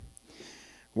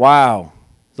Wow.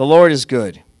 The Lord is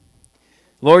good.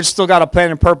 The Lord's still got a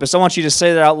plan and purpose. I want you to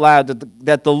say that out loud,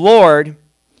 that the Lord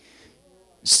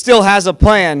still has a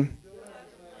plan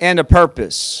and a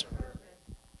purpose.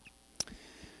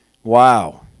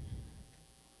 Wow.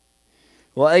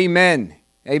 Well, amen.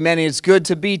 Amen. It's good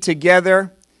to be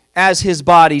together as His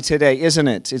body today, isn't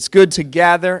it? It's good to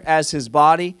gather as His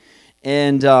body.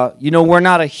 And, we're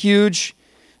not a huge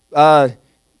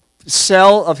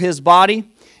cell of His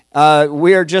body.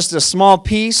 We are just a small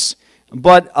piece.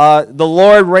 But the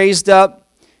Lord raised up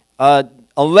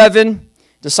 11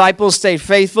 disciples, stayed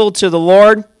faithful to the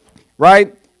Lord,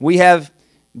 right? We have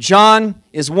John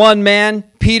is one man,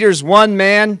 Peter's one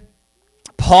man,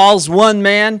 Paul's one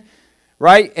man,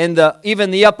 right? And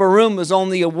even the upper room was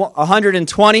only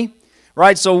 120,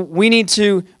 right? So we need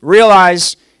to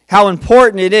realize how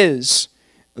important it is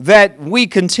that we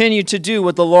continue to do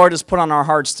what the Lord has put on our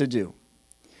hearts to do.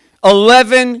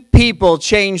 11 people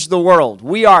changed the world.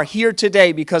 We are here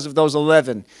today because of those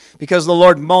 11, because the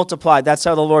Lord multiplied. That's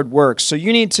how the Lord works. So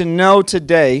you need to know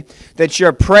today that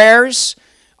your prayers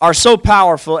are so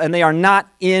powerful and they are not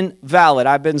invalid.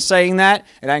 I've been saying that,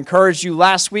 and I encouraged you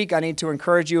last week. I need to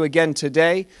encourage you again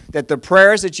today that the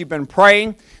prayers that you've been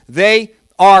praying, they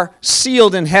are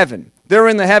sealed in heaven. They're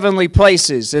in the heavenly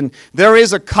places, and there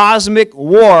is a cosmic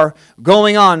war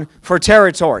going on for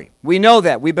territory. We know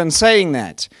that. We've been saying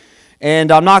that.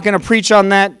 And I'm not going to preach on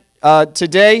that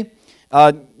today.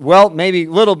 Maybe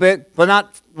a little bit, but I'm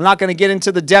not going to get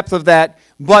into the depth of that.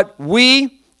 But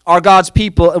we are God's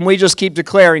people, and we just keep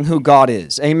declaring who God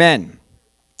is. Amen.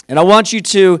 And I want you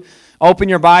to open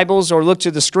your Bibles or look to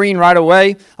the screen right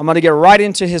away. I'm going to get right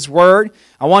into His Word.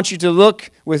 I want you to look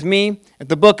with me at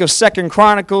the book of 2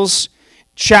 Chronicles,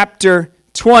 chapter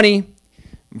 20,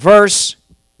 verse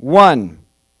 1.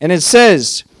 And it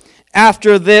says,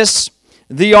 "After this,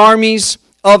 the armies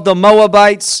of the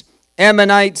Moabites,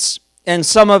 Ammonites, and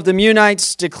some of the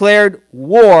Meunites declared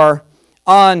war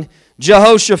on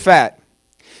Jehoshaphat.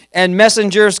 And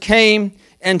messengers came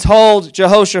and told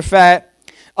Jehoshaphat,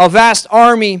 a vast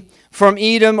army from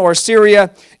Edom or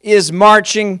Syria is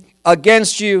marching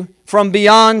against you from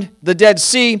beyond the Dead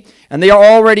Sea, and they are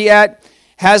already at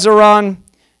Hazaron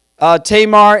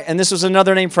Tamar," and this was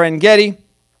another name for En-gedi.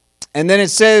 And then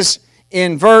it says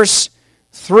in verse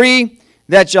 3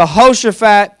 that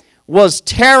Jehoshaphat was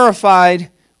terrified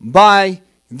by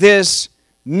this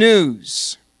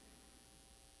news.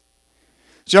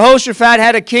 Jehoshaphat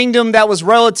had a kingdom that was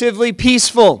relatively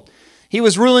peaceful. He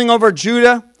was ruling over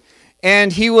Judah,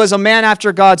 and he was a man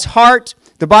after God's heart.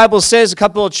 The Bible says a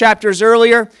couple of chapters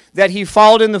earlier that he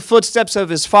followed in the footsteps of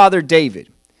his father David.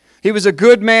 He was a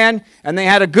good man, and they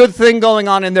had a good thing going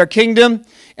on in their kingdom.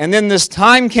 And then this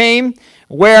time came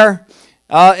where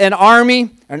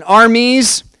armies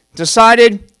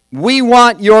decided, we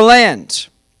want your land.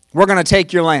 We're going to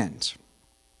take your land.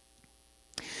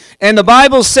 And the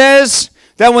Bible says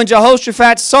that when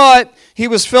Jehoshaphat saw it, he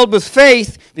was filled with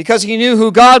faith because he knew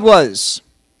who God was.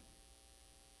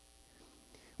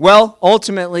 Well,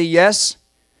 ultimately, yes,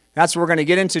 that's what we're going to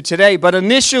get into today. But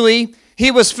initially,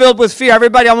 he was filled with fear.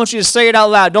 Everybody, I want you to say it out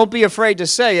loud. Don't be afraid to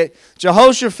say it.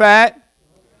 Jehoshaphat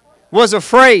was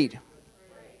afraid.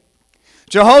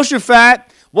 Jehoshaphat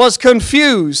was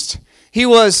confused. He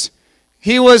was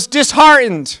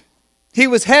disheartened. He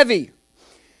was heavy.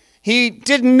 He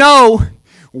didn't know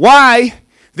why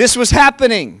this was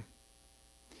happening.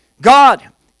 God,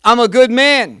 I'm a good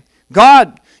man.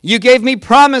 God, you gave me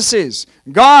promises.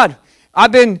 God,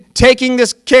 I've been taking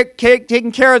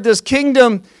care of this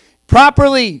kingdom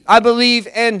properly, I believe.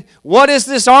 And what is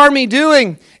this army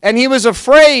doing? And he was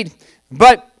afraid.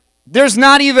 But there's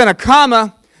not even a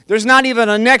comma. There's not even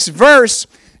a next verse.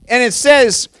 And it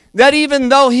says that even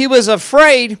though he was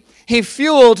afraid, he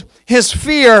fueled his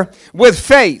fear with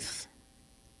faith.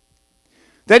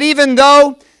 That even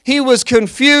though he was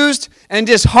confused and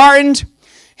disheartened,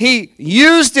 he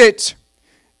used it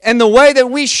in the way that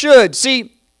we should.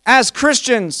 See, as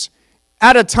Christians,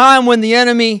 at a time when the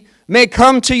enemy may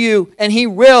come to you, and he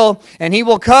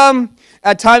will come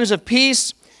at times of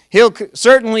peace. He'll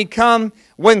certainly come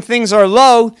when things are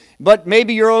low, but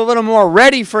maybe you're a little more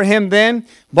ready for him then.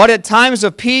 But at times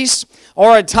of peace,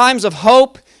 or at times of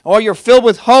hope, or you're filled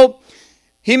with hope,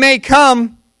 he may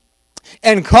come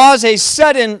and cause a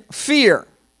sudden fear,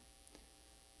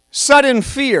 sudden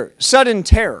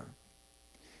terror.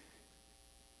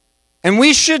 And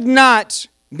we should not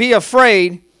be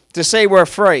afraid to say we're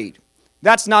afraid.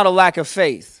 That's not a lack of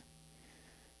faith.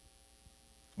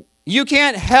 You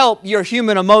can't help your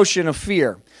human emotion of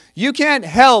fear. You can't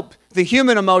help the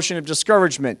human emotion of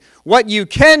discouragement. What you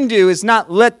can do is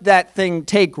not let that thing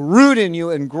take root in you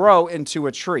and grow into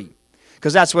a tree,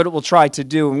 because that's what it will try to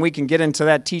do. And we can get into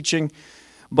that teaching.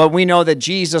 But we know that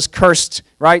Jesus cursed,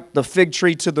 right, the fig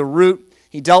tree to the root.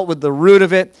 He dealt with the root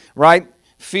of it, right?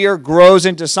 Fear grows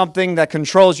into something that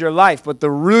controls your life. But the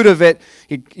root of it,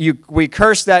 we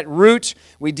curse that root.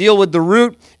 We deal with the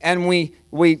root, and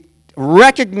we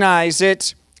recognize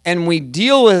it, and we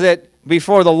deal with it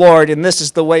before the Lord. And this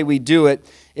is the way we do it.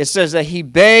 It says that he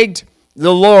begged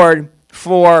the Lord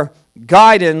for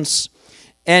guidance,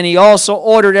 and he also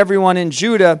ordered everyone in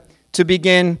Judah to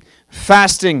begin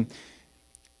fasting.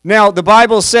 Now, the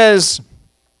Bible says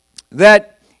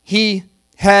that he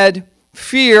had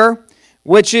fear,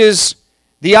 which is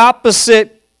the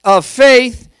opposite of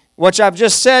faith, which I've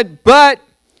just said, but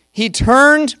he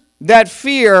turned that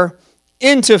fear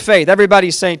into faith.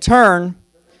 Everybody say, turn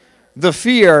the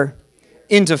fear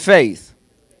into faith.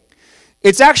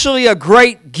 It's actually a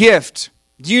great gift.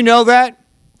 Do you know that?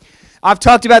 I've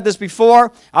talked about this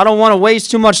before. I don't want to waste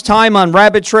too much time on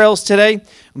rabbit trails today,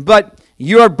 but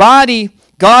your body,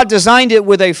 God designed it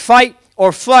with a fight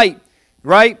or flight,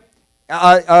 right?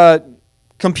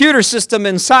 Computer system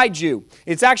inside you.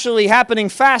 It's actually happening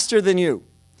faster than you.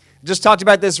 Just talked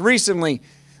about this recently.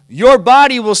 Your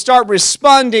body will start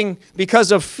responding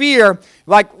because of fear.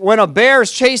 Like when a bear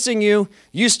is chasing you,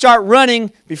 you start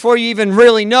running before you even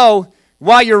really know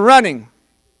why you're running.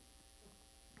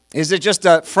 Is it just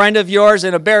a friend of yours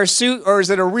in a bear suit, or is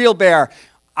it a real bear?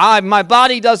 My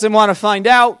body doesn't want to find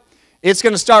out. It's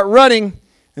going to start running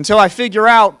until I figure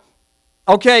out,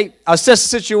 okay, assess the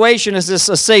situation. Is this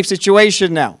a safe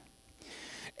situation now?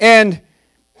 And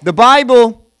the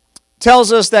Bible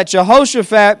tells us that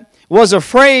Jehoshaphat was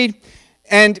afraid,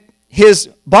 and his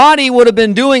body would have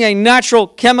been doing a natural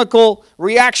chemical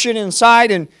reaction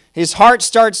inside, and his heart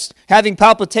starts having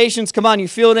palpitations. Come on, you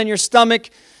feel it in your stomach.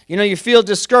 You know, you feel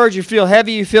discouraged, you feel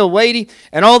heavy, you feel weighty,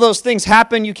 and all those things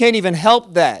happen. You can't even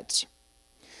help that.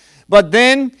 But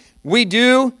then we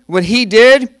do what he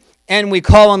did, and we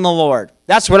call on the Lord.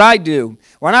 That's what I do.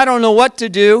 When I don't know what to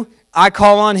do, I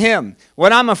call on him.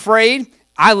 When I'm afraid,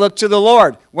 I look to the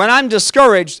Lord. When I'm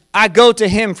discouraged, I go to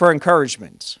him for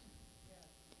encouragement.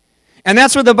 And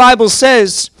that's what the Bible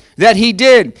says that he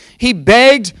did. He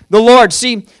begged the Lord.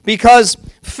 See, because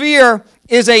fear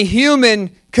is a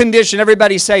human condition.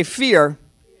 Everybody say, fear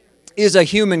is a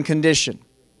human condition.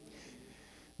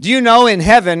 Do you know in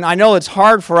heaven, I know it's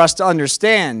hard for us to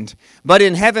understand, but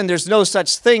in heaven there's no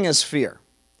such thing as fear.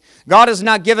 God has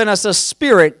not given us a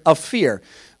spirit of fear,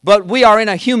 but we are in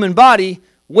a human body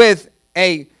with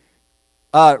a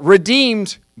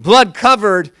redeemed,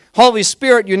 blood-covered, Holy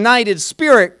Spirit, united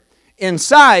spirit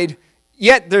inside,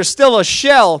 yet there's still a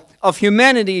shell of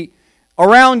humanity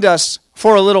around us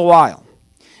for a little while.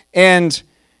 And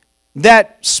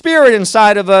that spirit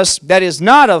inside of us that is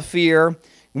not of fear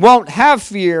won't have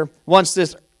fear once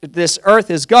this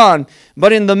earth is gone.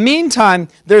 But in the meantime,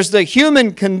 there's the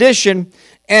human condition,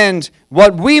 and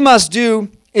what we must do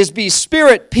is be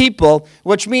spirit people,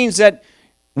 which means that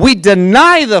we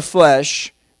deny the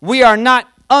flesh. We are not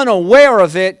unaware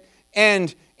of it,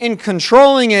 and in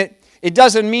controlling it, it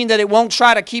doesn't mean that it won't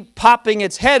try to keep popping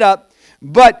its head up,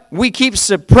 but we keep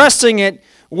suppressing it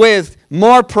with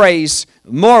more praise,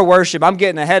 more worship. I'm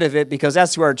getting ahead of it because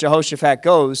that's where Jehoshaphat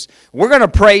goes. We're going to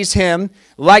praise him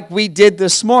like we did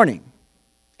this morning.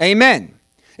 Amen.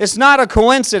 It's not a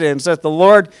coincidence that the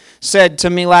Lord said to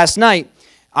me last night,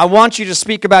 I want you to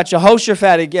speak about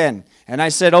Jehoshaphat again. And I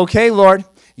said, okay, Lord.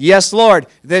 Yes, Lord.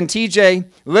 Then TJ,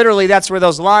 literally that's where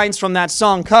those lines from that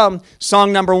song come.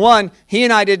 Song number 1, he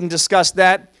and I didn't discuss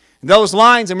that. Those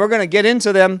lines, and we're going to get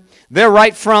into them, they're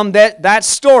right from that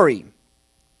story.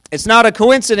 It's not a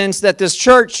coincidence that this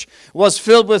church was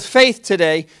filled with faith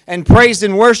today and praised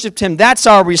and worshiped him. That's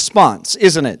our response,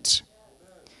 isn't it?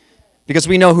 Because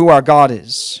we know who our God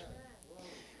is.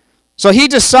 So he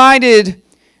decided,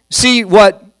 see,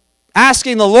 what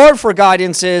asking the Lord for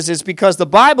guidance is because the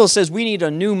Bible says we need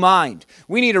a new mind.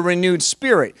 We need a renewed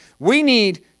spirit. We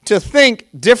need to think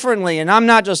differently. And I'm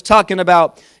not just talking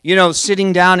about,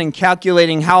 sitting down and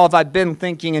calculating how have I been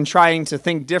thinking and trying to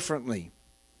think differently.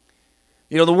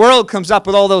 The world comes up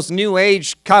with all those new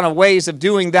age kind of ways of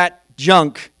doing that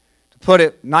junk, to put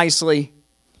it nicely.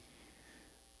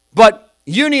 But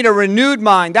you need a renewed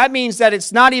mind. That means that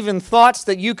it's not even thoughts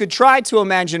that you could try to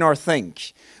imagine or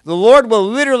think. The Lord will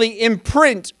literally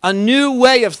imprint a new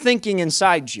way of thinking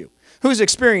inside you. Who's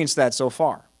experienced that so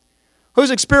far?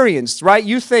 Who's experienced, right?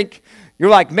 You think, you're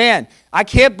like, man, I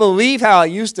can't believe how I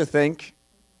used to think.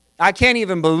 I can't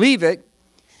even believe it.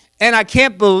 And I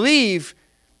can't believe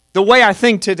the way I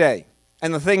think today.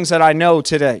 and the things that I know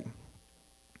today.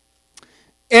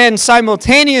 And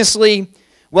simultaneously,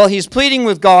 well, he's pleading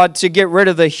with God to get rid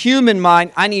of the human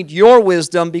mind. I need your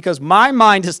wisdom because my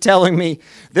mind is telling me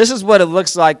this is what it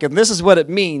looks like and this is what it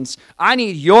means. I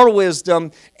need your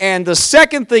wisdom. And the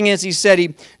second thing is he said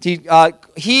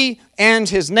he and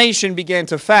his nation began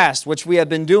to fast, which we have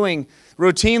been doing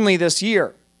routinely this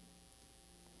year.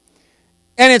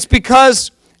 And it's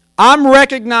because I'm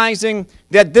recognizing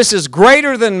that this is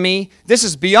greater than me. This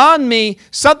is beyond me.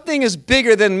 Something is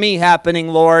bigger than me happening,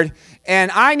 Lord.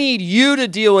 And I need you to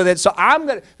deal with it. So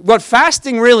what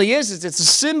fasting really is it's a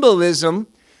symbolism.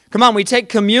 Come on, we take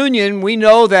communion. We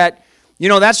know that,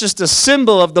 that's just a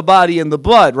symbol of the body and the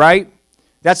blood, right?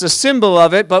 That's a symbol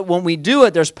of it. But when we do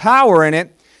it, there's power in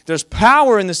it. There's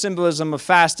power in the symbolism of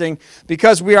fasting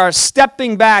because we are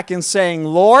stepping back and saying,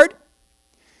 Lord,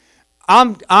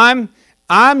 I'm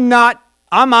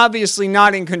obviously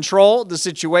not in control of the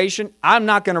situation. I'm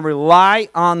not going to rely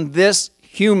on this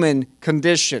human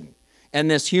condition and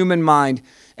this human mind.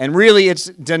 And really, it's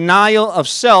denial of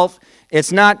self.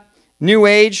 It's not New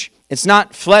Age. It's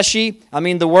not fleshy. I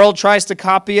mean, the world tries to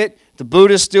copy it. The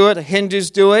Buddhists do it. The Hindus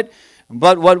do it.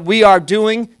 But what we are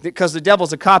doing, because the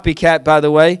devil's a copycat, by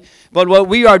the way, but what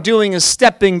we are doing is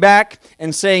stepping back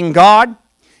and saying, God,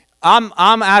 I'm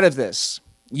out of this.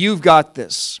 You've got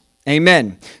this.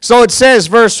 Amen. So it says,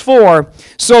 verse 4,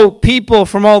 so people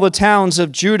from all the towns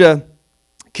of Judah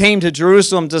came to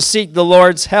Jerusalem to seek the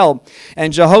Lord's help.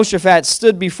 And Jehoshaphat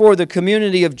stood before the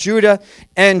community of Judah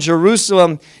and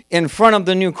Jerusalem in front of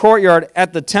the new courtyard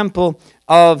at the temple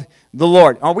of the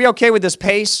Lord. Are we okay with this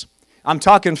pace? I'm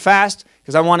talking fast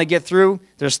because I want to get through.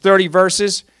 There's 30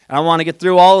 verses, and I want to get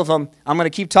through all of them. I'm going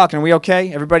to keep talking. Are we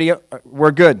okay? Everybody,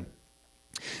 we're good.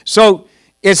 So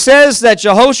it says that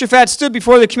Jehoshaphat stood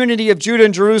before the community of Judah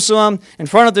and Jerusalem in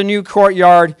front of the new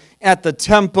courtyard at the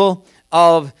temple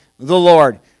of the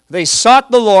Lord. They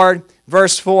sought the Lord,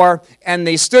 verse 4, and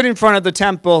they stood in front of the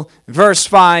temple, verse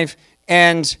 5,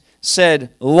 and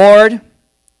said, Lord,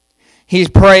 he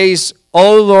prays,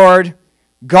 O Lord,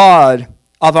 God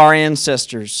of our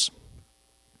ancestors.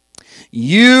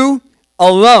 You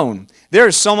alone. There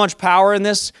is so much power in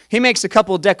this. He makes a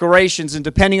couple of declarations, and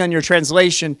depending on your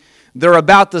translation, they're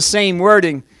about the same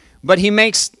wording, but he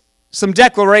makes some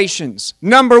declarations.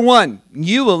 Number one,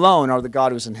 you alone are the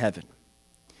God who's in heaven.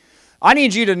 I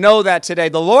need you to know that today.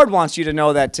 The Lord wants you to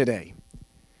know that today.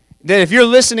 That if you're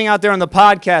listening out there on the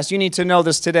podcast, you need to know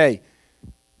this today.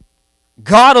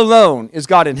 God alone is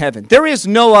God in heaven. There is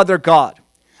no other God.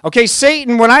 Okay,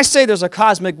 Satan, when I say there's a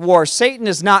cosmic war, Satan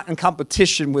is not in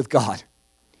competition with God.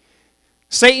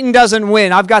 Satan doesn't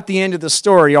win. I've got the end of the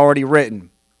story already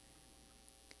written.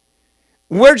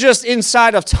 We're just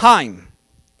inside of time.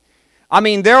 I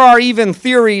mean, there are even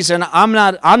theories, and I'm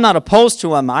not opposed to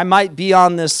them. I might be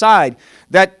on this side,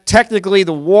 that technically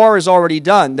the war is already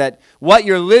done, that what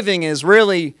you're living is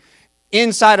really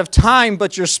inside of time,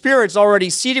 but your spirit's already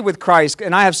seated with Christ.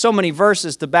 And I have so many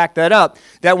verses to back that up,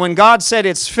 that when God said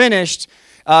it's finished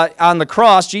on the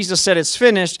cross, Jesus said it's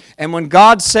finished, and when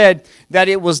God said that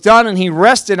it was done and he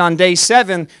rested on day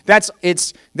 7,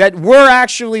 that we're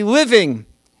actually living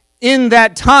in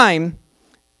that time.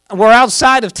 We're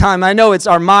outside of time. I know it's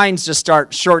our minds just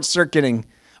start short-circuiting.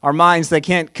 Our minds, they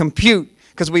can't compute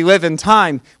because we live in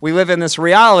time. We live in this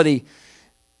reality.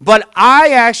 But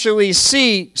I actually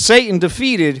see Satan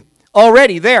defeated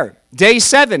already there. Day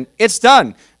 7, it's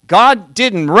done. God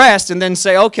didn't rest and then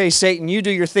say, okay, Satan, you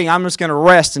do your thing. I'm just going to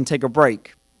rest and take a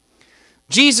break.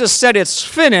 Jesus said it's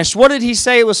finished. What did he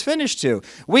say it was finished to?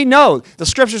 We know. The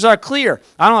scriptures are clear.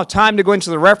 I don't have time to go into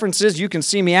the references. You can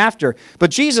see me after.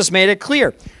 But Jesus made it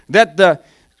clear that the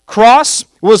cross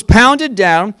was pounded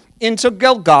down into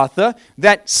Golgotha,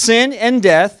 that sin and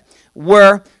death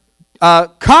were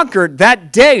conquered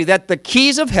that day that the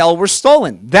keys of hell were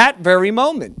stolen. That very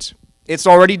moment. It's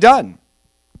already done.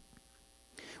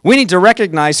 We need to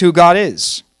recognize who God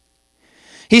is.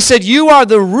 He said, you are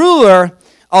the ruler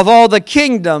of all the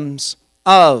kingdoms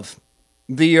of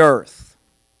the earth.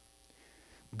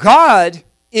 God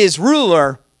is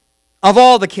ruler of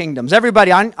all the kingdoms.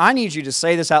 Everybody, I need you to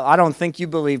say this out. I don't think you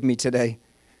believe me today.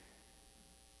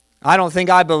 I don't think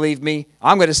I believe me.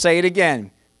 I'm going to say it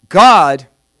again. God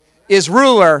is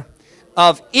ruler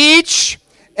of each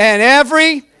and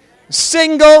every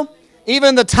single,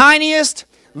 even the tiniest,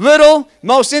 little,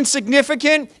 most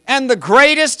insignificant, and the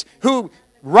greatest who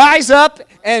rise up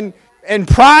and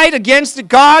pride against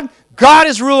God. God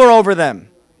is ruler over them.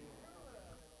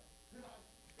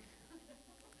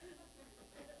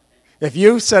 If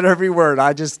you said every word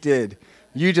I just did,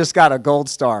 you just got a gold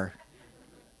star.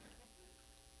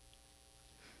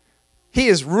 He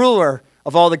is ruler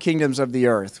of all the kingdoms of the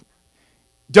earth.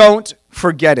 Don't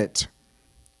forget it.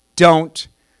 Don't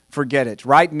forget it.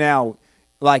 Right now,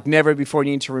 like never before,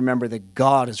 you need to remember that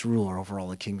God is ruler over all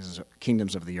the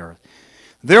kingdoms of the earth.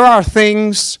 There are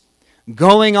things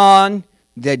going on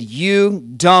that you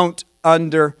don't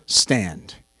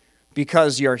understand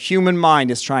because your human mind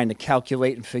is trying to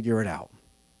calculate and figure it out.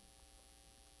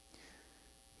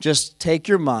 Just take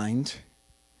your mind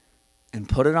and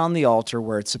put it on the altar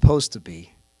where it's supposed to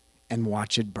be and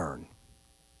watch it burn.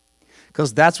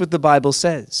 Because that's what the Bible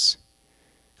says.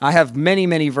 I have many,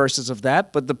 many verses of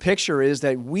that, but the picture is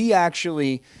that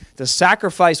the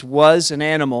sacrifice was an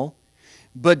animal,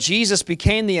 but Jesus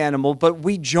became the animal, but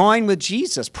we join with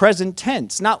Jesus, present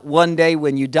tense. Not one day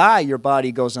when you die, your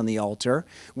body goes on the altar.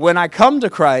 When I come to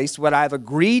Christ, what I've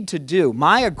agreed to do,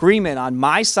 my agreement on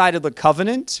my side of the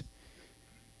covenant,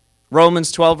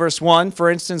 Romans 12 verse 1, for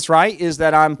instance, right, is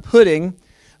that I'm putting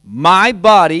my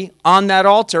body on that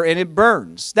altar and it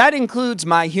burns. That includes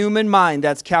my human mind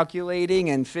that's calculating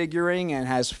and figuring and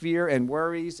has fear and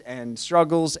worries and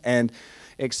struggles and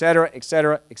etc.,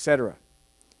 etc., etc.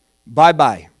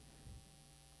 Bye-bye.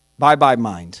 Bye-bye,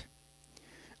 mind.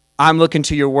 I'm looking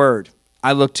to your word.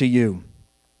 I look to you.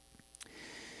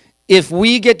 If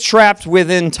we get trapped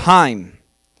within time,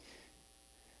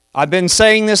 I've been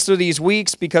saying this through these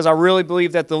weeks because I really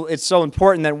believe that it's so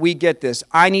important that we get this.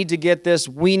 I need to get this.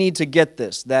 We need to get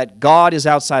this, that God is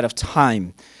outside of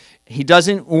time. He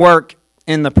doesn't work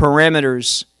in the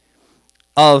parameters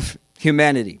of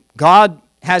humanity. God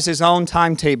has his own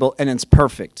timetable, and it's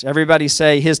perfect. Everybody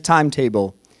say his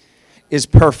timetable is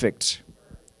perfect.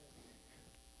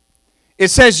 It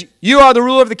says, you are the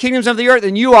ruler of the kingdoms of the earth,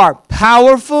 and you are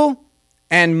powerful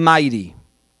and mighty.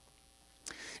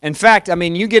 In fact,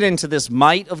 you get into this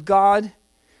might of God.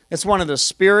 It's one of the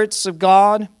spirits of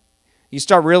God. You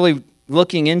start really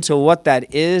looking into what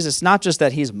that is. It's not just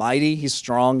that he's mighty, he's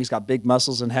strong, he's got big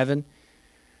muscles in heaven.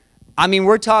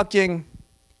 We're talking,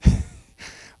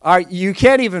 you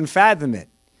can't even fathom it.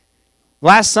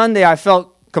 Last Sunday, I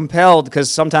felt compelled, because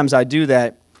sometimes I do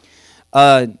that,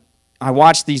 I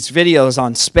watched these videos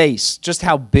on space, just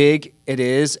how big it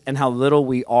is and how little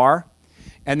we are.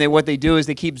 And then what they do is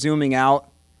they keep zooming out,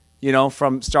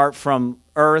 start from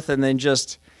Earth and then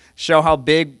just show how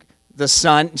big the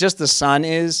sun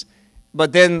is.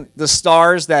 But then the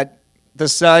stars that the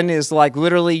sun is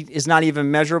literally is not even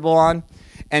measurable on,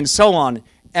 and so on.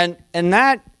 And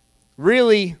that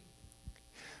really,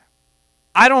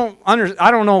 I don't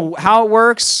know how it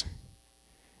works,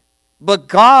 but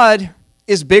God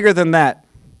is bigger than that.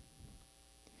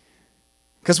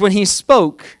 Because when he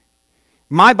spoke,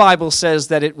 my Bible says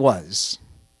that it was.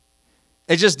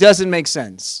 It just doesn't make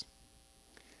sense.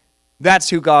 That's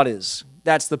who God is.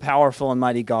 That's the powerful and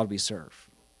mighty God we serve.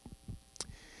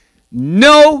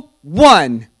 No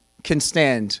one can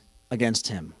stand against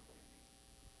him.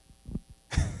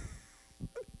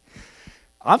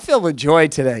 I'm filled with joy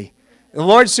today. The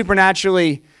Lord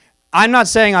supernaturally, I'm not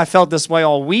saying I felt this way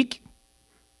all week,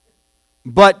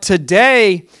 but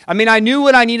today, I knew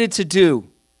what I needed to do,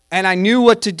 and I knew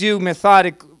what to do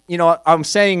methodically. I'm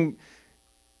saying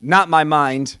not my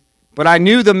mind, but I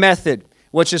knew the method,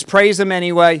 which is praise him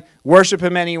anyway, worship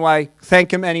him anyway,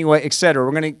 thank him anyway, etc.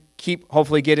 We're going to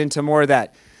hopefully get into more of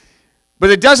that. But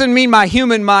it doesn't mean my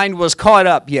human mind was caught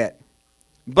up yet.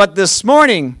 But this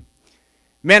morning,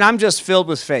 man, I'm just filled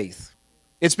with faith.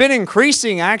 It's been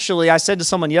increasing, actually. I said to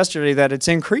someone yesterday that it's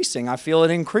increasing. I feel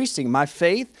it increasing. My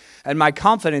faith and my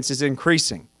confidence is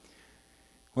increasing,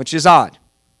 which is odd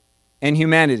in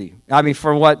humanity.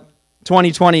 For what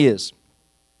 2020 is.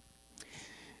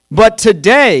 But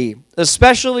today,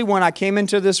 especially when I came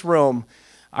into this room,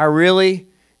 I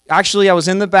was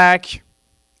in the back,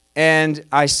 and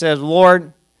I said,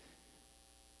 Lord,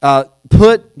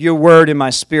 put your word in my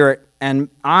spirit. And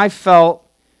I felt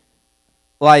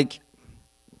like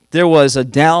there was a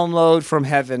download from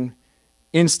heaven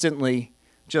instantly,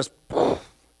 just,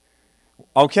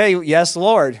 okay, yes,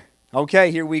 Lord.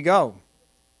 Okay, here we go.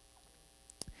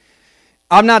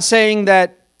 I'm not saying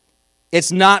that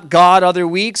it's not God other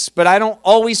weeks, but I don't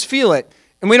always feel it.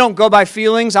 And we don't go by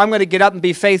feelings. I'm going to get up and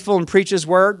be faithful and preach his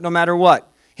word no matter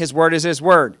what. His word is his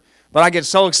word. But I get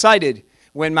so excited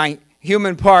when my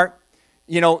human part,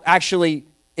 actually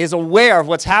is aware of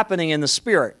what's happening in the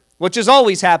spirit, which is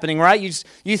always happening, right?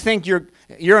 You think you're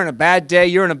in a bad day,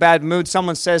 you're in a bad mood,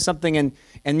 someone says something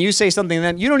and you say something, and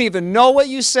then you don't even know what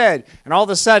you said, and all of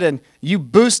a sudden you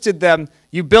boosted them,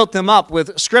 you built them up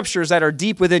with scriptures that are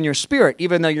deep within your spirit,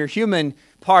 even though your human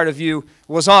part of you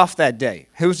was off that day.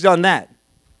 Who's done that?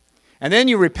 And then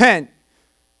you repent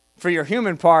for your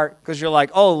human part because you're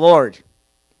like, oh Lord,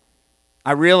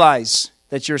 I realize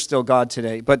that you're still God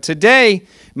today. But today,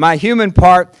 my human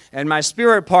part and my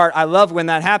spirit part, I love when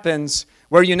that happens.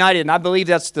 We're united, and I believe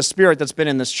that's the spirit that's been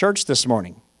in this church this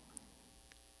morning.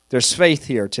 There's faith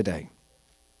here today.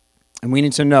 And we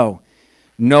need to know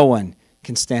no one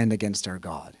can stand against our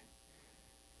God.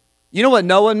 You know what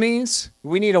no one means?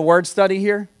 We need a word study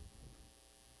here.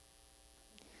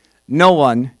 No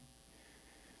one.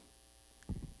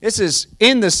 This is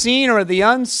in the seen or the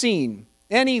unseen.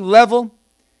 Any level,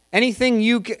 anything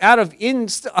you get out of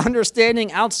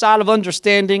understanding, outside of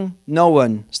understanding, no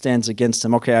one stands against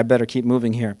him. Okay, I better keep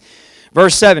moving here.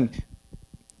 Verse 7.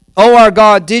 O our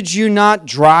God, did you not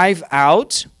drive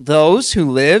out those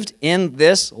who lived in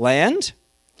this land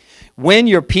when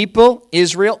your people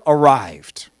Israel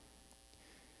arrived?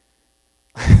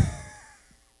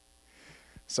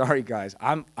 Sorry, guys.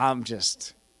 I'm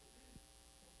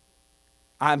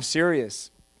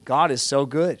serious. God is so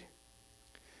good.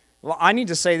 Well, I need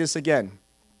to say this again.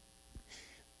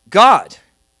 God,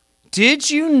 did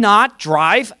you not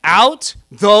drive out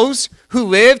those who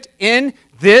lived in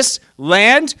this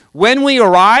land when we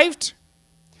arrived?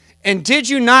 And did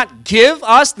you not give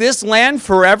us this land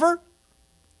forever?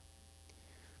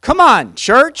 Come on,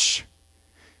 church.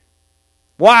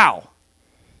 Wow.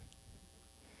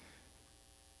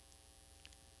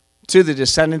 To the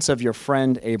descendants of your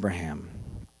friend Abraham.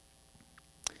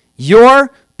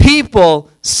 Your people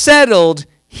settled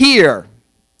here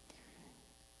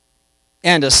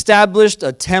and established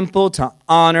a temple to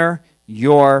honor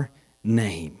your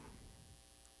name.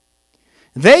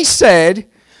 They said,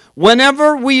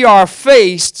 whenever we are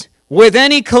faced with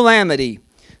any calamity,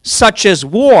 such as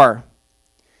war,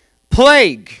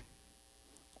 plague,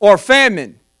 or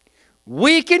famine,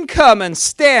 we can come and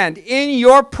stand in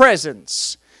your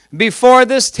presence before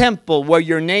this temple where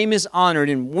your name is honored,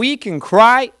 and we can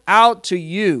cry out to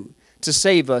you to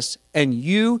save us, and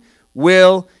you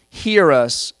will hear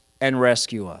us and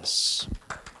rescue us.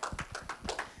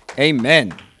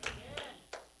 Amen.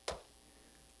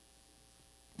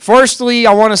 Firstly,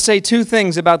 I want to say two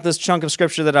things about this chunk of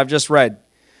scripture that I've just read.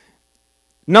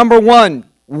 Number one,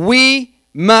 we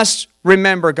must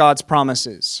remember God's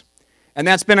promises. And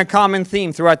that's been a common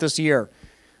theme throughout this year.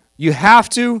 You have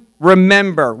to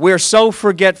remember. We're so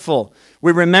forgetful.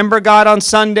 We remember God on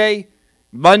Sunday.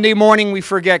 Monday morning, we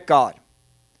forget God.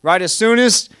 Right? As soon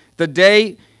as the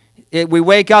day we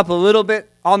wake up a little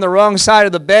bit on the wrong side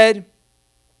of the bed,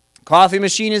 coffee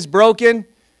machine is broken,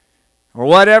 or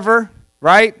whatever,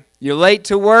 right? You're late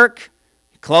to work,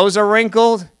 clothes are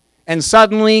wrinkled, and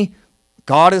suddenly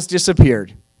God has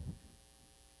disappeared.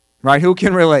 Right? Who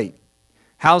can relate?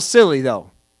 How silly,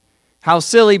 though. How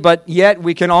silly, but yet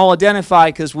we can all identify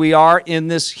because we are in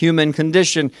this human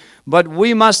condition. But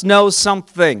we must know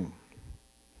something.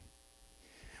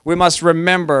 We must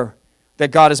remember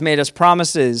that God has made us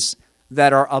promises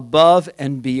that are above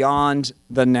and beyond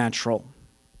the natural.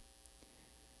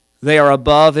 They are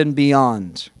above and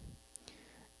beyond.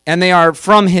 And they are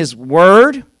from His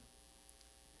Word.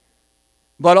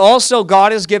 But also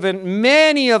God has given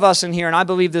many of us in here, and I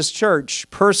believe this church,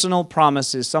 personal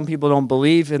promises. Some people don't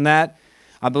believe in that.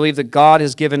 I believe that God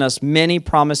has given us many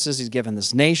promises. He's given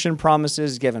this nation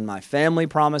promises. He's given my family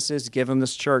promises. He's given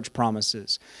this church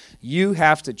promises. You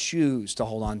have to choose to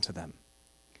hold on to them.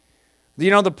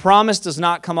 You know, the promise does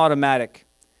not come automatic.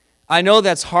 I know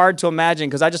that's hard to imagine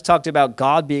because I just talked about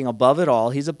God being above it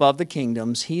all. He's above the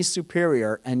kingdoms. He's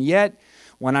superior. And yet,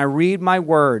 when I read my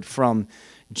word from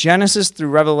Genesis through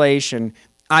Revelation,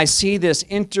 I see this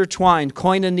intertwined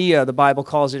koinonia, the Bible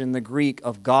calls it in the Greek,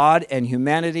 of God and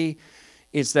humanity.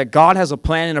 It's that God has a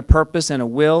plan and a purpose and a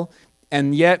will,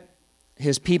 and yet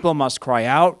His people must cry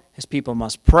out, His people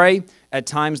must pray, at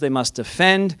times they must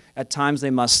defend, at times they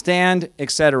must stand,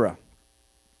 etc.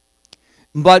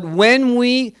 But when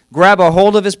we grab a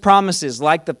hold of His promises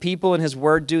like the people in His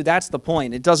Word do, that's the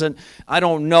point. I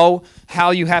don't know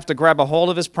how you have to grab a hold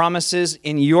of His promises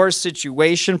in your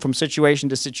situation, from situation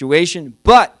to situation,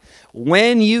 but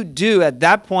when you do, at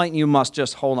that point, you must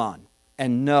just hold on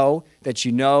and know that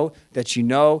you know that you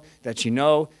know that you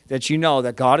know that you know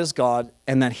that God is God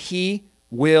and that He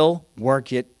will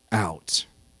work it out.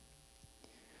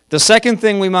 The second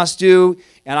thing we must do,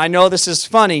 and I know this is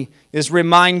funny, is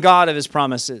remind God of His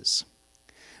promises.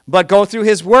 But go through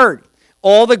His Word.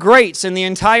 All the greats in the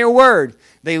entire Word,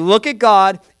 they look at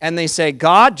God and they say,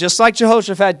 God, just like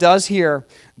Jehoshaphat does here,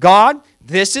 God,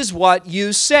 this is what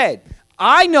you said.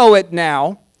 I know it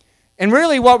now. And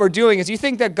really what we're doing is, you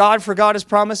think that God forgot His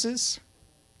promises?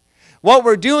 What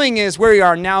we're doing is we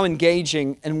are now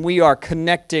engaging and we are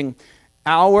connecting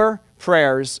our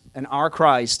prayers and our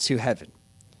cries to heaven.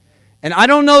 And I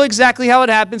don't know exactly how it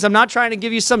happens. I'm not trying to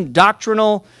give you some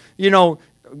doctrinal,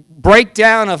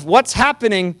 breakdown of what's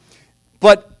happening,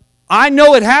 but I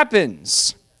know it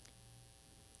happens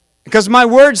because my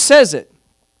word says it.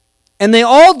 And they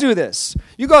all do this.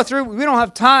 You go through, we don't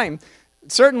have time,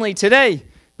 certainly today,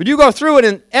 but you go through it,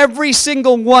 and every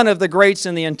single one of the greats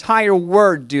in the entire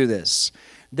word do this.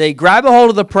 They grab a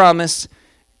hold of the promise,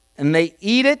 and they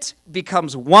eat it,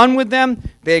 becomes one with them,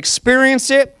 they experience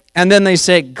it, and then they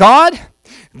say, God,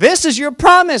 this is your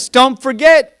promise. Don't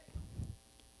forget.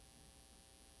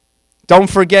 Don't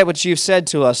forget what you've said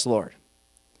to us, Lord.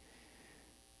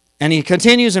 And he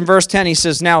continues in verse 10. He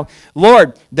says, now,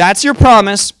 Lord, that's your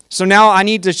promise. So now I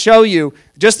need to show you,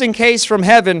 just in case from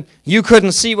heaven you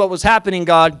couldn't see what was happening,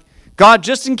 God. God,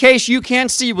 just in case you can't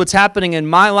see what's happening in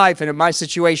my life and in my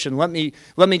situation, let me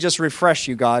just refresh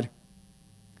you, God.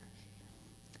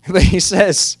 But he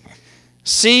says,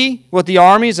 see what the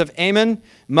armies of Ammon,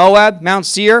 Moab, Mount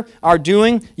Seir are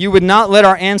doing. You would not let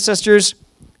our ancestors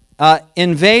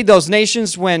invade those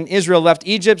nations when Israel left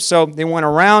Egypt, so they went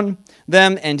around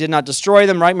them and did not destroy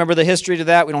them, right? Remember the history to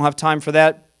that. We don't have time for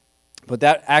that. But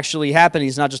that actually happened.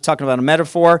 He's not just talking about a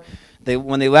metaphor.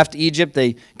 When they left Egypt,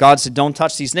 God said, don't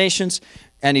touch these nations.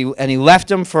 And he left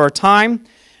them for a time.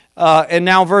 And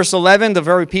now verse 11, the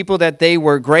very people that they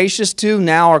were gracious to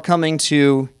now are coming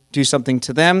to do something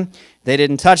to them. They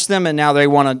didn't touch them, and now they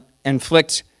want to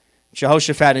inflict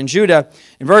Jehoshaphat and Judah.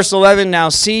 In verse 11, now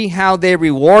see how they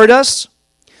reward us,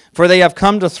 for they have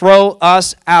come to throw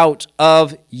us out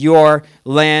of your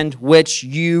land, which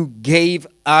you gave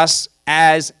us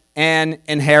as an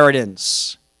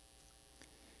inheritance.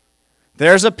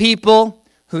 There's a people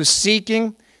who's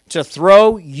seeking to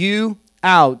throw you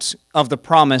out of the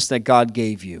promise that God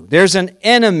gave you. There's an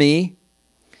enemy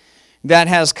that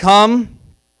has come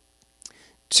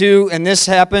to, and this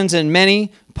happens in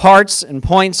many parts and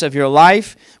points of your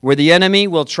life, where the enemy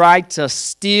will try to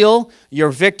steal your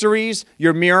victories,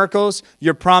 your miracles,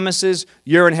 your promises,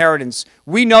 your inheritance.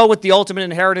 We know what the ultimate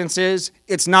inheritance is.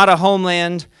 It's not a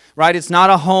homeland, right? It's not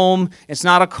a home. It's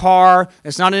not a car.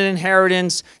 It's not an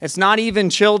inheritance. It's not even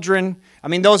children. I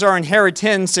mean, those are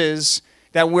inheritances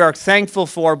that we are thankful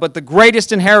for. But the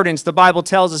greatest inheritance, the Bible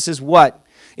tells us, is what?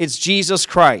 It's Jesus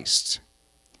Christ.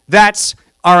 That's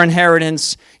our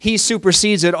inheritance. He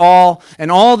supersedes it all,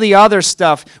 and all the other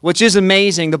stuff, which is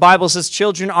amazing. The Bible says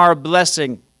children are a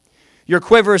blessing. Your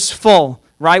quiver is full,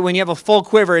 right? When you have a full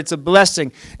quiver, it's a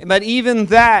blessing. But even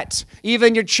that,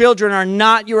 even your children are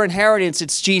not your inheritance.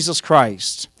 It's Jesus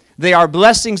Christ. They are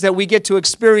blessings that we get to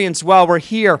experience while we're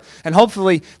here. And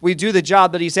hopefully we do the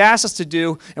job that He's asked us to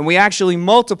do, and we actually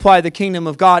multiply the kingdom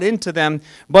of God into them.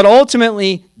 But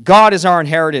ultimately, God is our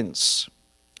inheritance.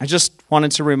 I just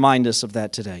wanted to remind us of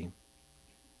that today.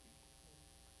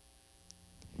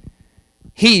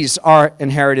 He's our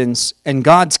inheritance, and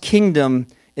God's kingdom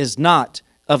is not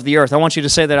of the earth. I want you to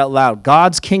say that out loud.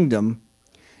 God's kingdom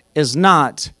is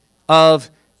not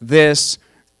of this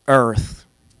earth.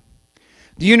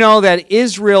 Do you know that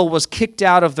Israel was kicked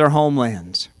out of their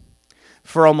homeland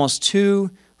for almost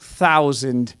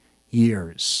 2,000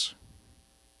 years?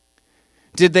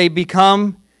 Did they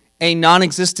become a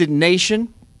non-existent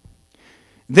nation?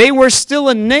 They were still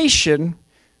a nation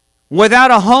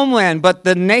without a homeland, but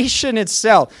the nation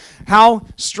itself. How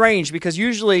strange, because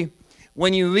usually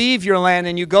when you leave your land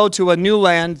and you go to a new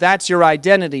land, that's your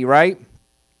identity, right?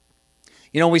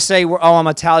 You know, we say, I'm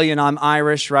Italian, I'm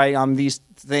Irish, right? I'm these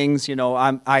things,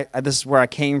 this is where I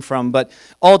came from. But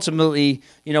ultimately,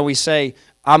 we say,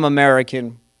 I'm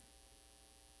American.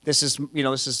 This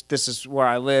is where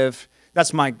I live.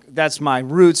 That's my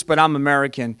roots, but I'm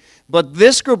American. But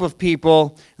this group of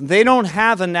people, they don't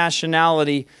have a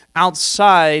nationality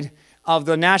outside of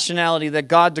the nationality that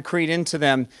God decreed into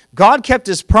them. God kept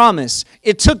His promise.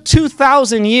 It took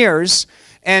 2,000 years,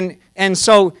 and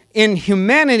so in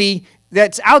humanity,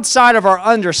 that's outside of our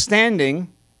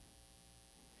understanding.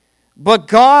 But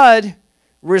God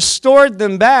restored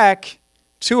them back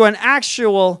to an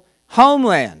actual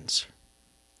homeland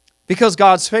because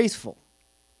God's faithful.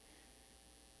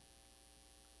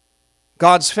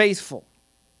 God's faithful.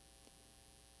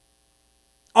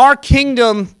 Our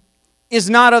kingdom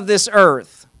is not of this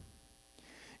earth.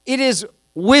 It is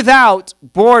without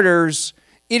borders.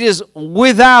 It is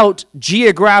without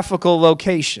geographical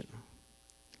location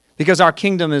because our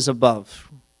kingdom is above.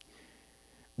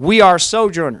 We are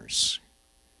sojourners.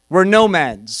 We're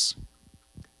nomads.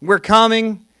 We're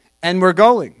coming and we're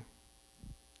going.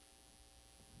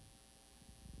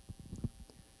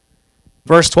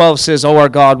 Verse 12 says, "O our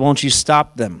God, won't you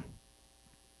stop them?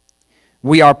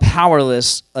 We are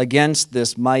powerless against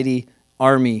this mighty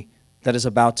army that is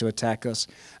about to attack us."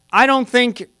 I don't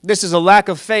think this is a lack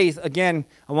of faith. Again,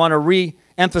 I want to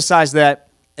re-emphasize that.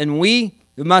 And we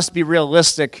must be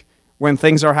realistic when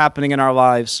things are happening in our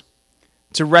lives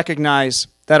to recognize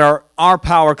that our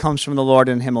power comes from the Lord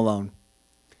and Him alone.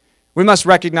 We must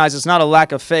recognize it's not a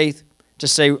lack of faith to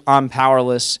say I'm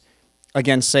powerless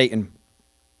against Satan.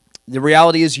 The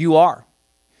reality is you are.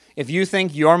 If you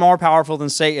think you're more powerful than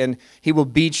Satan, he will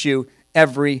beat you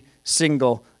every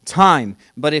single time.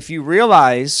 But if you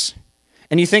realize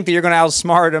and you think that you're going to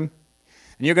outsmart him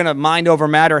and you're going to mind over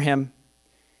matter him,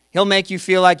 he'll make you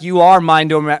feel like you are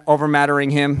mind over mattering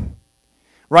him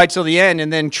right till the end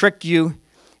and then trick you,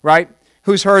 right?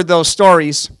 Who's heard those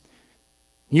stories?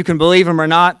 You can believe them or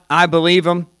not. I believe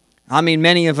them. I mean,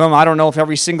 many of them. I don't know if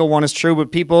every single one is true,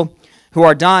 but people who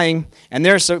are dying and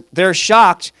they're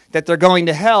shocked that they're going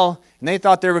to hell and they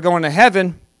thought they were going to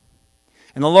heaven,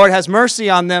 and the Lord has mercy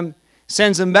on them,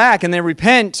 sends them back, and they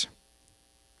repent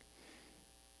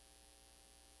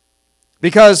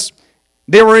because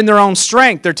they were in their own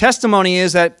strength. Their testimony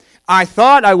is that I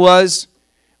thought I was,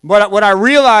 but what I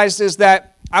realized is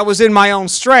that I was in my own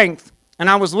strength and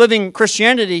I was living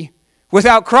Christianity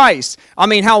without Christ. I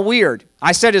mean, how weird.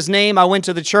 I said his name, I went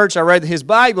to the church, I read his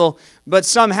Bible, but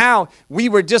somehow we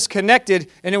were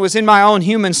disconnected, and it was in my own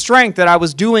human strength that I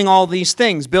was doing all these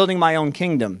things, building my own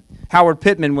kingdom. Howard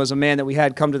Pittman was a man that we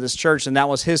had come to this church, and that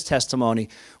was his testimony.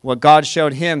 What God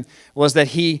showed him was that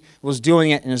he was doing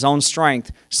it in his own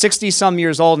strength. 60-some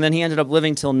years old, and then he ended up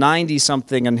living till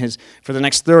 90-something, and for the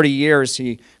next 30 years,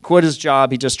 he quit his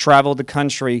job. He just traveled the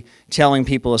country telling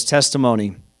people his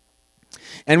testimony.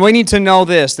 And we need to know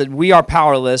this, that we are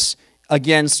powerless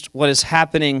against what is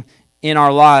happening in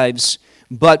our lives,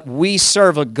 but we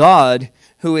serve a God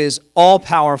who is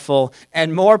all-powerful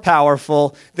and more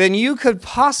powerful than you could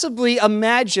possibly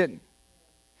imagine.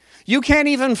 You can't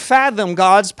even fathom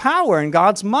God's power and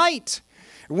God's might.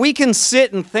 We can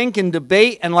sit and think and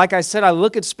debate, and like I said, I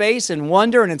look at space and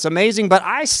wonder, and it's amazing, but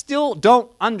I still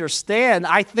don't understand.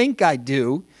 I think I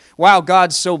do. Wow,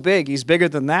 God's so big. He's bigger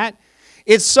than that.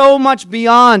 It's so much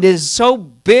beyond. It is so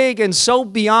big and so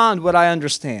beyond what I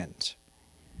understand.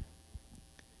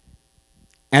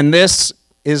 And this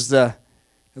is the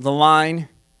line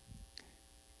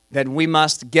that we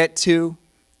must get to.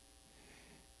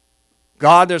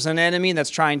 God, there's an enemy that's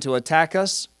trying to attack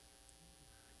us.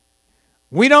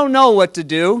 We don't know what to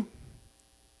do,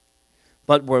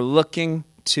 but we're looking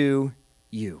to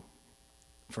you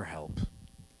for help.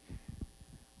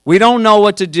 We don't know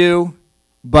what to do,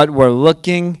 but we're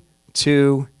looking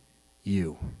to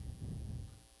you.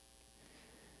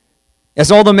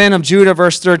 As all the men of Judah,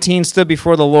 verse 13, stood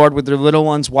before the Lord with their little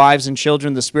ones, wives, and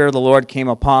children, the Spirit of the Lord came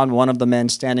upon one of the men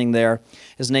standing there.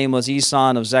 His name was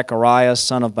Eson of Zechariah,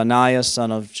 son of Benaiah,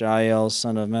 son of Jael,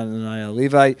 son of Mattaniah,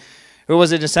 Levite, who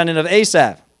was a descendant of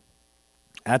Asaph.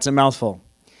 That's a mouthful.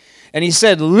 And he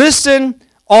said, "Listen,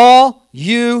 all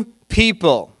you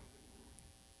people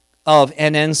of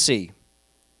NNC.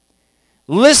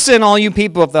 Listen, all you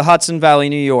people of the Hudson Valley,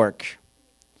 New York.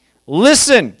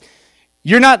 Listen.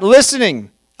 You're not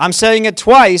listening. I'm saying it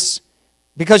twice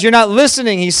because you're not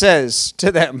listening," he says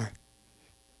to them.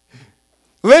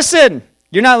 Listen.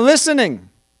 You're not listening.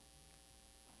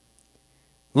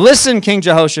 Listen, King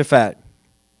Jehoshaphat.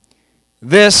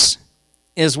 This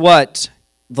is what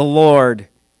the Lord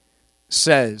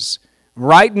says.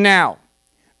 Right now,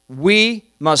 we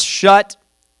must shut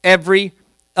every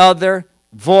other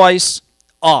voice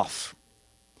off.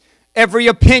 Every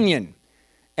opinion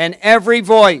and every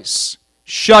voice,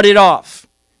 shut it off.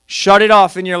 Shut it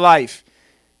off in your life.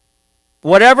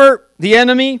 Whatever the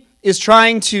enemy is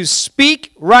trying to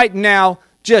speak right now,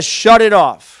 just shut it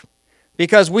off.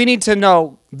 Because we need to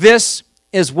know this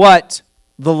is what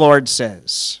the Lord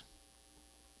says.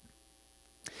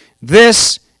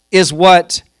 This is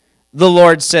what the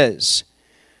Lord says.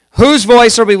 Whose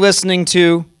voice are we listening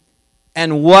to,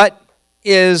 and what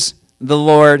is the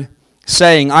Lord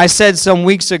saying? I said some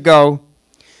weeks ago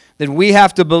that we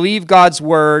have to believe God's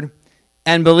word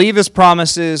and believe his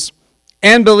promises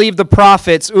and believe the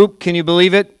prophets. Can you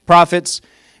believe it? Prophets.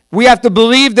 We have to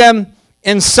believe them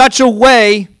in such a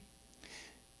way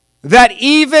that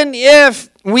even if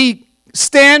we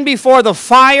stand before the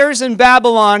fires in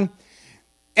Babylon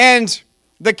and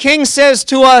the king says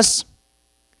to us,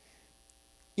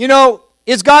 you know,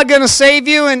 is God going to save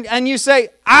you? And you say,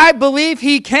 I believe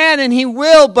he can and he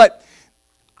will, but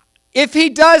if he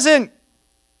doesn't,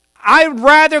 I'd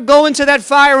rather go into that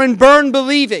fire and burn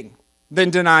believing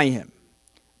than deny him.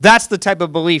 That's the type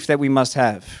of belief that we must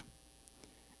have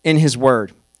in his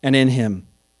word and in him.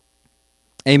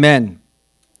 Amen.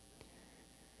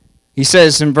 He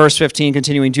says in verse 15,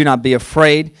 continuing, do not be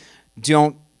afraid.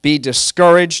 Don't be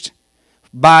discouraged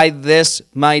by this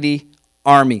mighty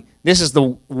army. This is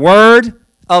the word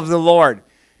of the Lord.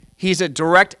 He's a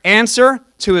direct answer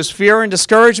to his fear and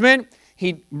discouragement.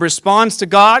 He responds to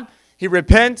God. He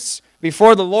repents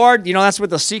before the Lord. You know, that's what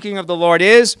the seeking of the Lord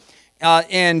is.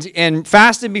 And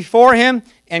fasted before him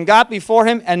and got before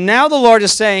him. And now the Lord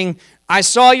is saying, I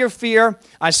saw your fear.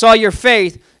 I saw your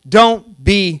faith. Don't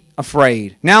be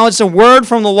afraid. Now it's a word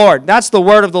from the Lord. That's the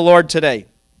word of the Lord today.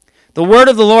 The word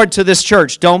of the Lord to this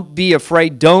church. Don't be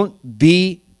afraid. Don't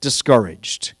be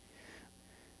discouraged.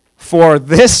 For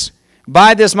this,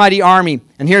 by this mighty army.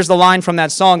 And here's the line from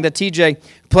that song that TJ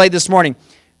played this morning.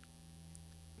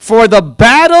 For the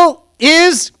battle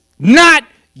is not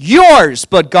yours,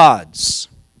 but God's.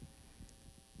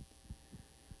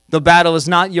 The battle is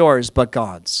not yours, but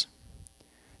God's.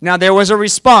 Now there was a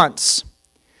response.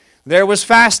 There was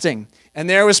fasting, and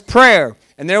there was prayer,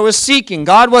 and there was seeking.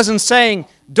 God wasn't saying,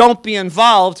 don't be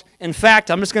involved. In fact,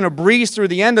 I'm just going to breeze through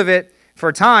the end of it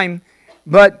for time.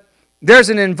 But there's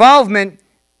an involvement,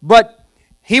 but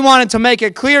he wanted to make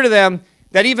it clear to them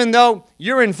that even though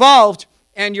you're involved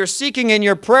and your seeking and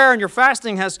your prayer and your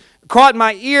fasting has caught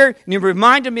my ear and you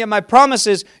reminded me of my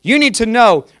promises, you need to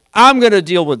know I'm going to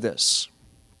deal with this.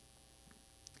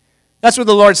 That's what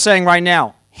the Lord's saying right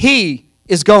now. He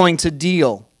is going to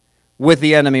deal with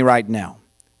the enemy right now.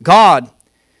 God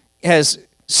has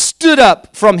stood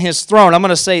up from his throne. I'm going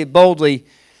to say it boldly,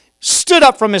 stood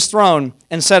up from his throne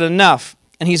and said enough,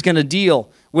 and he's going to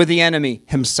deal with the enemy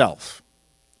himself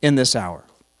in this hour.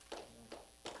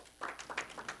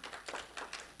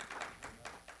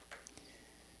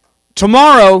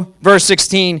 Tomorrow, verse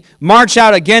 16, march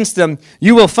out against them.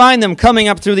 You will find them coming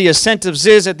up through the ascent of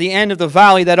Ziz at the end of the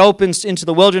valley that opens into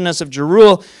the wilderness of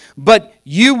Jeruel. But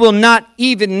you will not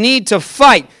even need to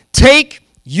fight. Take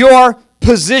your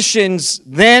positions,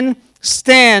 then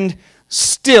stand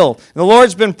still. The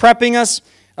Lord's been prepping us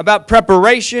about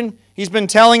preparation. He's been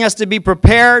telling us to be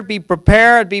prepared, be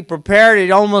prepared, be prepared. It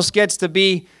almost gets to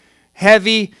be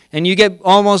heavy, and you get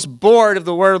almost bored of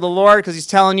the word of the Lord because he's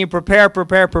telling you prepare,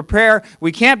 prepare, prepare.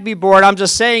 We can't be bored. I'm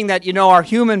just saying that, our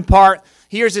human part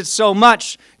hears it so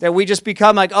much that we just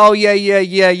become like, oh,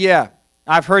 yeah.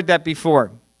 I've heard that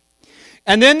before.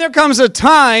 And then there comes a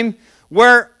time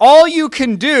where all you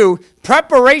can do,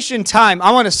 preparation time,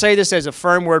 I want to say this as a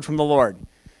firm word from the Lord.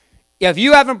 If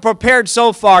you haven't prepared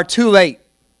so far, too late.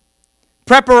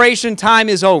 Preparation time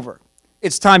is over.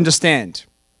 It's time to stand.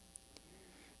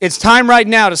 It's time right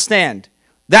now to stand.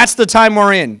 That's the time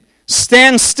we're in.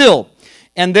 Stand still.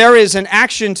 And there is an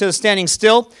action to standing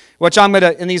still, which I'm going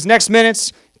to, in these next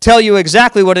minutes, tell you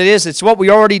exactly what it is. It's what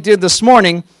we already did this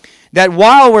morning, that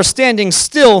while we're standing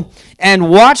still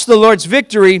and watch the Lord's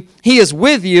victory, he is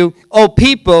with you, O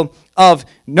people of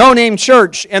No Name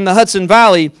Church in the Hudson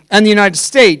Valley and the United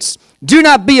States. Do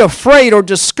not be afraid or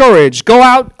discouraged. Go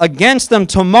out against them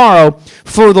tomorrow,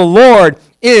 for the Lord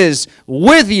is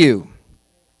with you.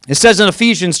 It says in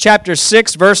Ephesians chapter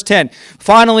 6, verse 10,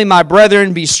 finally, my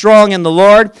brethren, be strong in the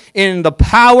Lord, in the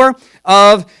power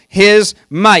of his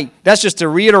might. That's just a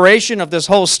reiteration of this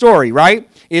whole story, right?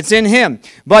 It's in him.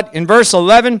 But in verse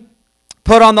 11,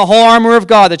 put on the whole armor of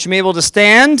God that you may be able to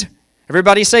stand.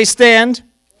 Everybody say stand.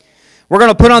 We're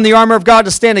going to put on the armor of God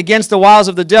to stand against the wiles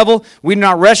of the devil. We do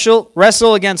not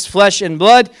wrestle against flesh and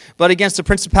blood, but against the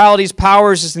principalities,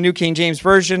 powers, is the New King James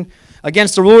Version,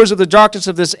 against the rulers of the darkness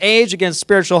of this age, against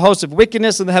spiritual hosts of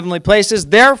wickedness in the heavenly places.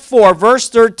 Therefore, verse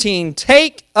 13,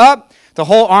 take up the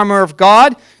whole armor of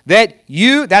God,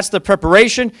 that's the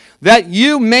preparation, that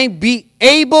you may be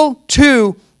able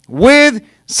to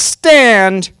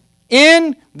withstand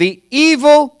in the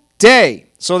evil day.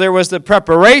 So there was the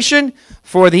preparation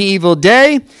for the evil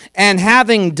day, and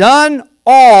having done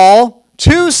all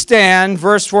to stand,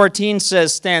 verse 14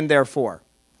 says, stand therefore.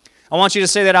 I want you to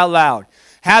say that out loud.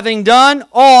 Having done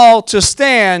all to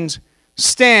stand,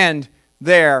 stand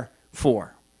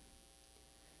therefore.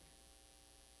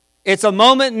 It's a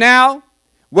moment now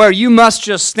where you must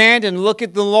just stand and look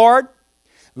at the Lord,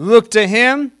 look to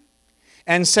him,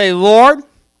 and say, Lord,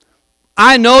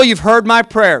 I know you've heard my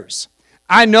prayers.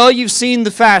 I know you've seen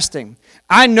the fasting.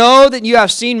 I know that you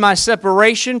have seen my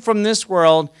separation from this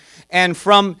world and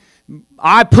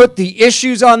I put the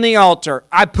issues on the altar.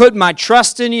 I put my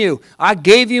trust in you. I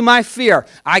gave you my fear.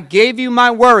 I gave you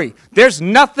my worry. There's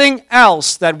nothing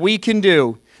else that we can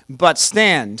do but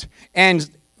stand. And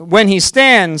when he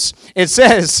stands, it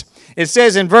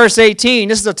says in verse 18,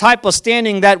 this is the type of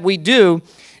standing that we do.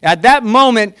 At that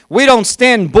moment, we don't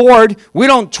stand bored. We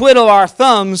don't twiddle our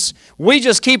thumbs. We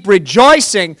just keep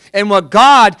rejoicing in what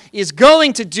God is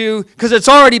going to do because it's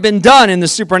already been done in the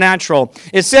supernatural.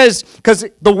 It says, because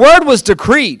the word was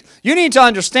decreed. You need to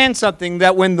understand something,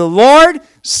 that when the Lord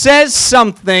says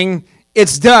something,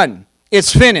 it's done.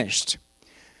 It's finished.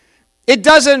 It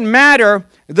doesn't matter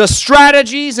the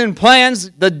strategies and plans.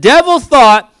 The devil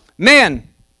thought, man,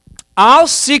 I'll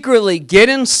secretly get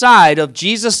inside of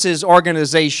Jesus'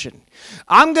 organization.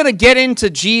 I'm going to get into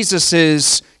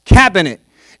Jesus' cabinet,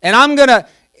 and I'm going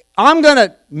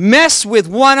to mess with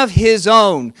one of his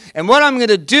own. And what I'm going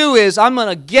to do is I'm going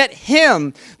to get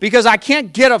him, because I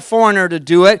can't get a foreigner to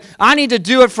do it. I need to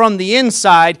do it from the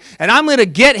inside, and I'm going to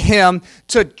get him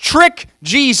to trick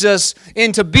Jesus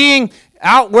into being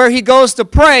out where he goes to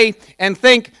pray and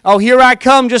think, oh, here I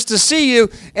come just to see you.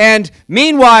 And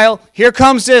meanwhile, here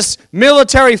comes this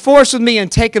military force with me,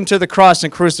 and take him to the cross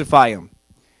and crucify him.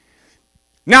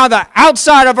 Now, the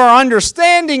outside of our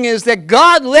understanding is that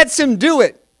God lets him do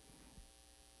it.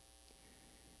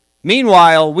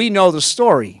 Meanwhile, we know the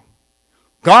story.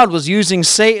 God was using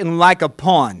Satan like a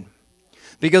pawn,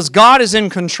 because God is in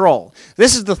control.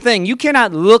 This is the thing. You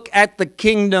cannot look at the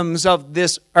kingdoms of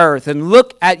this earth and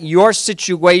look at your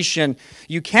situation.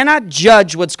 You cannot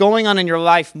judge what's going on in your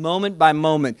life moment by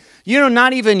moment.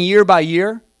 Not even year by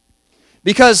year.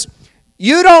 Because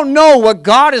you don't know what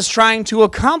God is trying to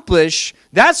accomplish.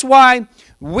 That's why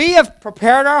we have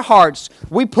prepared our hearts.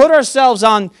 We put ourselves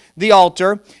on the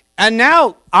altar. And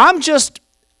now I'm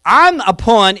a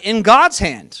pawn in God's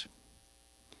hand.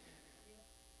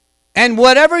 And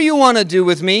whatever you want to do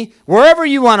with me, wherever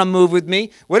you want to move with me,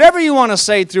 whatever you want to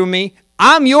say through me,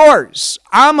 I'm yours.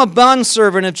 I'm a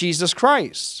bondservant of Jesus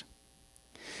Christ.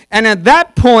 And at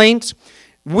that point,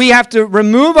 we have to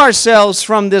remove ourselves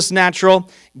from this natural.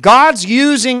 God's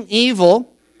using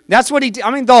evil. That's what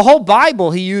the whole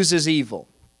Bible, he uses evil.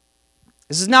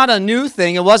 This is not a new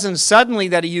thing. It wasn't suddenly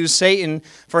that he used Satan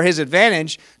for his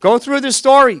advantage. Go through the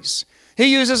stories.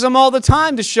 He uses them all the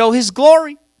time to show his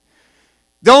glory.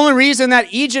 The only reason that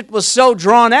Egypt was so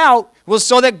drawn out was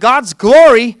so that God's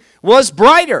glory was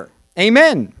brighter.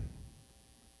 Amen.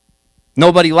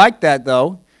 Nobody liked that,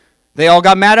 though. They all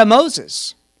got mad at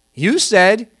Moses. You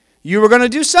said you were going to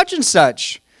do such and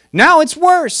such. Now it's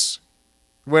worse.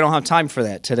 We don't have time for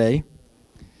that today.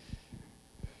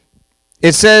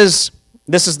 It says,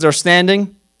 this is their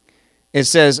standing. It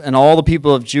says, and all the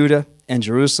people of Judah and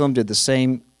Jerusalem did the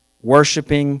same,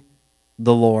 worshiping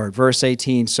the Lord. Verse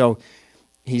 18, so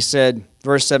he said,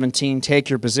 verse 17, take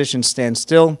your position, stand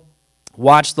still,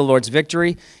 watch the Lord's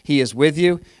victory. He is with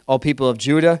you, all people of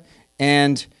Judah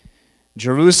and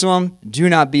Jerusalem. Do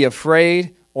not be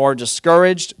afraid or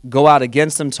discouraged. Go out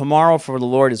against them tomorrow, for the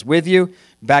Lord is with you.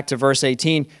 Back to verse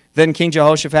 18. Then King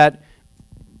Jehoshaphat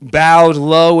bowed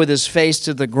low with his face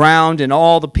to the ground, and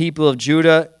all the people of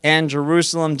Judah and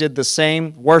Jerusalem did the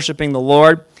same, worshiping the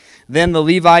Lord. Then the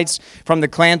Levites from the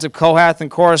clans of Kohath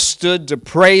and Korah stood to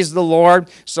praise the Lord.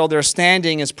 So their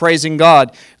standing is praising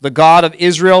God, the God of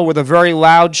Israel, with a very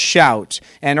loud shout.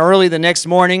 And early the next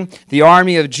morning, the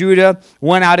army of Judah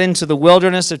went out into the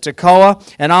wilderness of Tekoa.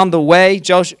 And on the way,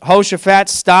 Jehoshaphat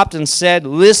stopped and said,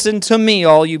 listen to me,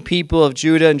 all you people of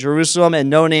Judah and Jerusalem and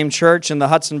No Name Church in the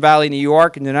Hudson Valley, New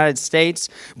York, in the United States.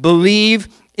 Believe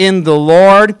in the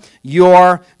Lord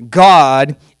your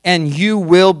God, and you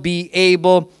will be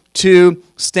able to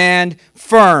stand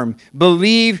firm.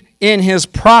 Believe in his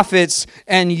prophets,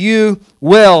 and you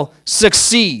will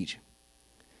succeed.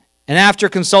 And after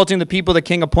consulting the people, the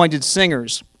king appointed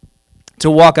singers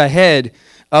to walk ahead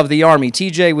of the army.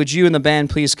 TJ, would you and the band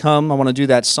please come? I want to do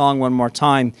that song one more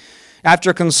time.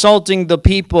 After consulting the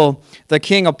people, the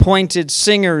king appointed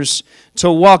singers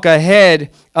to walk ahead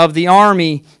of the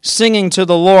army, singing to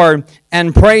the Lord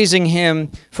and praising him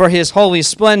for his holy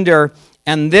splendor.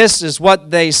 And this is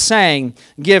what they sang.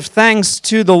 Give thanks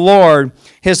to the Lord.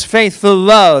 His faithful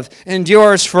love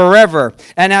endures forever.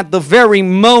 And at the very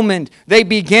moment they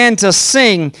began to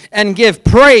sing and give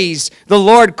praise, the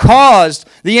Lord caused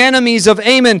the enemies of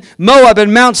Ammon, Moab,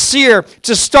 and Mount Seir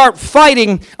to start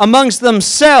fighting amongst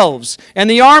themselves. And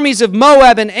the armies of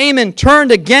Moab and Ammon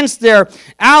turned against their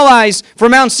allies for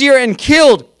Mount Seir and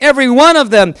killed every one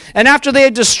of them. And after they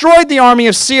had destroyed the army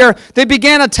of Seir, they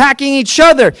began attacking each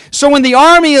other. So when the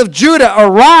army of Judah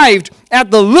arrived at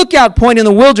the lookout point in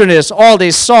the wilderness, all they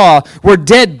saw were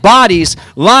dead bodies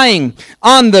lying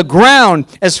on the ground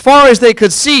as far as they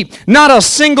could see. Not a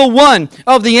single one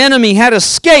of the enemy had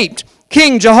escaped.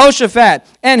 King Jehoshaphat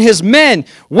and his men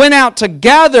went out to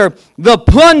gather the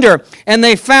plunder, and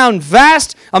they found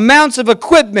vast amounts of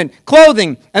equipment,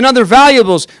 clothing, and other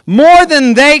valuables, more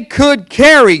than they could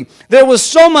carry. There was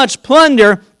so much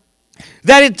plunder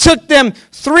that it took them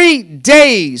 3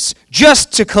 days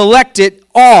just to collect it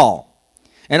all.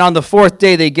 And on the 4th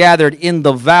day they gathered in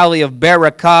the valley of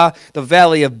Berakah, the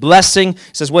valley of blessing,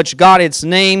 says, which got its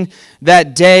name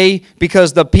that day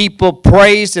because the people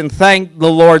praised and thanked the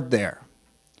Lord there.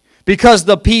 Because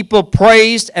the people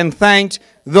praised and thanked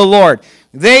the Lord.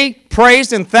 They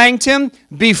praised and thanked Him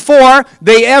before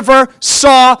they ever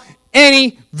saw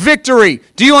any victory.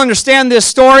 Do you understand this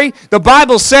story? The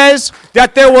Bible says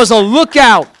that there was a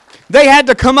lookout. They had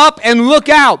to come up and look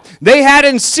out. They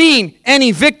hadn't seen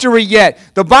any victory yet.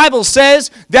 The Bible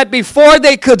says that before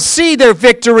they could see their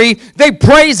victory, they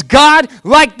praised God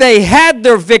like they had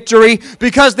their victory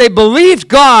because they believed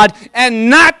God and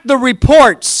not the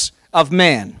reports of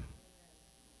man.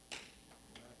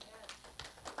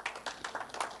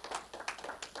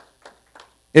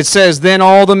 It says, then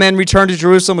all the men returned to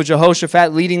Jerusalem with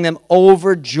Jehoshaphat leading them,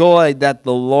 overjoyed that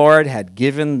the Lord had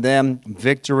given them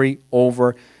victory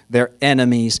over their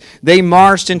enemies. They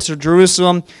marched into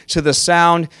Jerusalem to the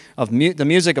sound of the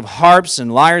music of harps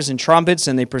and lyres and trumpets,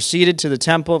 and they proceeded to the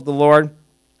temple of the Lord.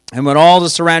 And when all the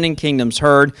surrounding kingdoms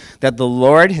heard that the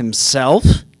Lord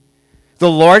himself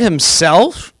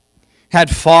had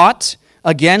fought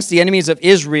against the enemies of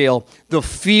Israel, the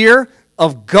fear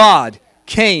of God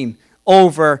came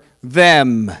over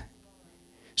them.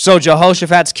 So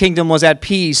Jehoshaphat's kingdom was at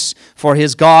peace, for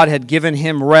his God had given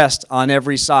him rest on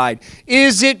every side.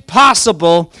 Is it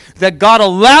possible that God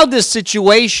allowed this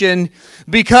situation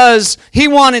because He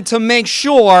wanted to make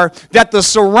sure that the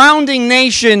surrounding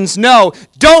nations know,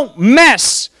 don't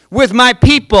mess with my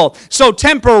people? So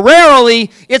temporarily,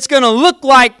 it's going to look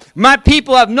like my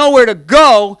people have nowhere to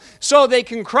go, so they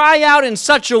can cry out in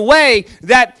such a way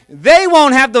that they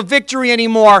won't have the victory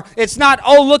anymore. It's not,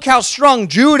 oh, look how strong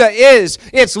Judah is.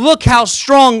 It's, look how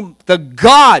strong the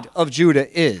God of Judah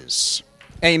is.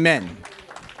 Amen.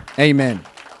 Amen.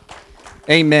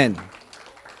 Amen.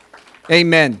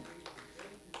 Amen.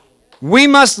 We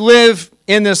must live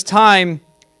in this time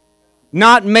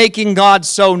not making God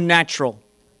so natural.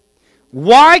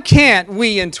 Why can't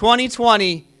we in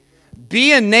 2020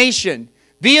 be a nation,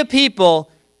 be a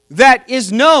people that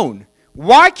is known?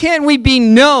 Why can't we be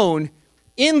known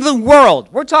in the world?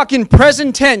 We're talking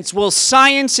present tense, while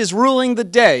science is ruling the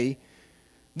day,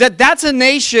 that's a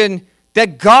nation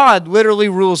that God literally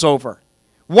rules over.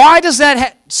 Why does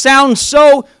that sound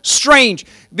so strange?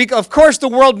 Because, of course, the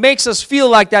world makes us feel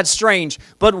like that's strange,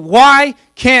 but why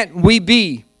can't we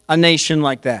be a nation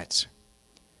like that?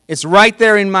 It's right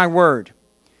there in my word.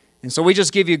 And so we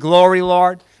just give you glory,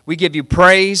 Lord. We give you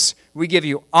praise. We give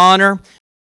you honor.